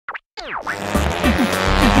Hola,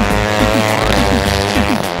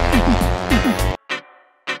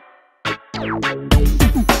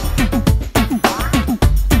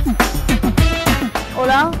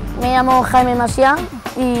 me llamo Jaime Maciá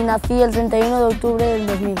y nací el 31 de octubre del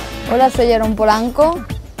 2000. Hola, soy Aaron Polanco,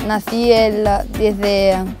 nací el 10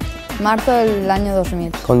 de marzo del año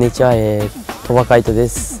 2000. Konnichiwa, Toba Kaito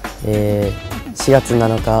desu. 4月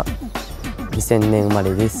7日、2000年生ま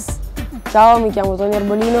れです。Ciao, mi chiamo Tony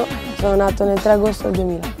Arbolino, sono nato nel 3 agosto del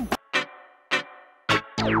 2000.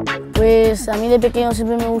 Pues a mí de pequeño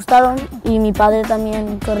siempre me gustaron y mi padre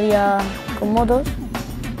también corría con motos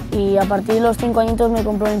y a partir de los 5 añitos me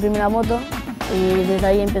compró mi primera moto y desde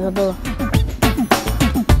ahí empezó todo.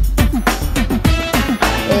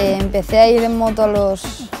 Empecé a ir en moto a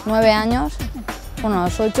los 9 años, bueno, a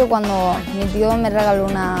los 8 cuando mi tío me regaló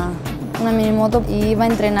una minimoto y iba a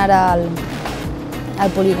entrenar al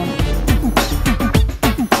polígono.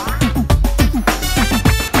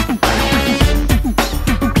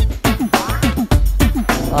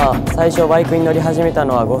 最初バイクに乗り始めた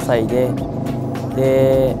のは5歳で、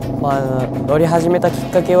乗り始めたきっ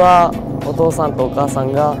かけはお父さんとお母さ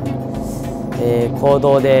んが、公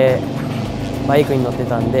道でバイクに乗って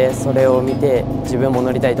たんで、それを見て自分も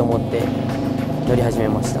乗りたいと思って乗り始め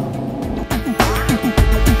ました。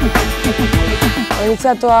 Ho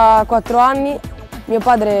iniziato a 4 anni, mio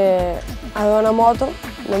padre aveva una moto,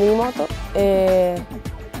 una minimoto, e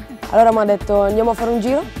allora mi ha detto andiamo a fare un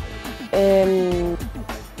giro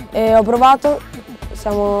e ho provato,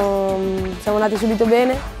 siamo andati subito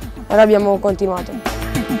bene e allora abbiamo continuato.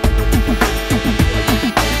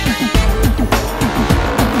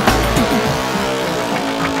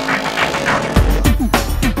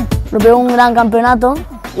 Lo veo un gran campeonato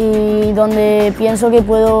y donde pienso que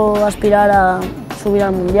puedo aspirar a subir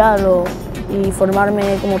al mundial y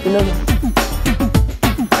formarme como piloto.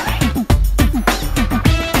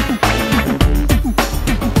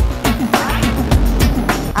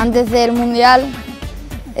 Antes del mundial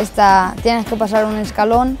tienes que pasar un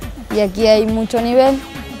escalón y aquí hay mucho nivel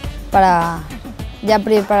para ya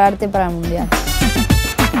prepararte para el mundial.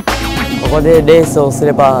 ここでレースをす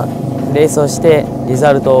れば、レースをしてリ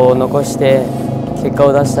ザルトを残して結果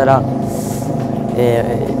を出したら、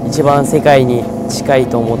一番世界に近い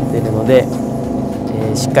と思っているので、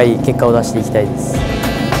しっかり結果を出していきたいです。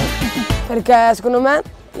 Perché secondo me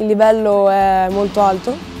il livello è molto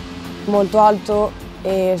alto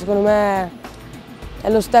e secondo me è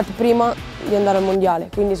lo step prima di andare al mondiale,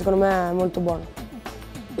 quindi secondo me è molto buono.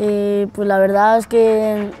 Pues la verdad es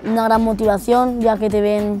que una gran motivación ya que te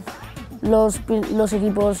ven los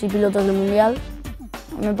equipos y pilotos del mundial.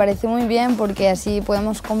 Me parece muy bien porque así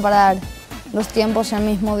podemos comparar los tiempos en el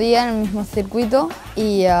mismo día, en el mismo circuito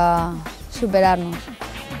y superarnos.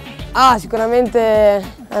 Sicuramente è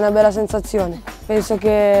una bella sensazione, penso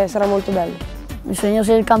che sarà molto bello. Mi sueño es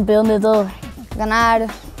ser campeón de todo. Ganar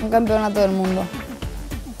un campeonato del mundo,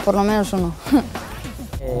 por lo menos uno.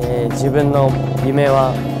 自分の夢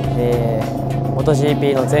は、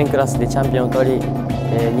MotoGP の全クラスでチャンピオンを取り、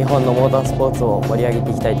日本のモータースポーツを盛り上げ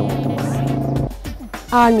ていきたいと思ってます。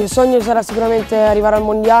 Il mio sogno sarà sicuramente arrivare al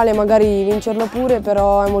mondiale, magari vincerlo pure,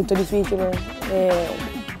 però è molto difficile e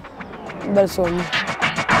un bel sogno.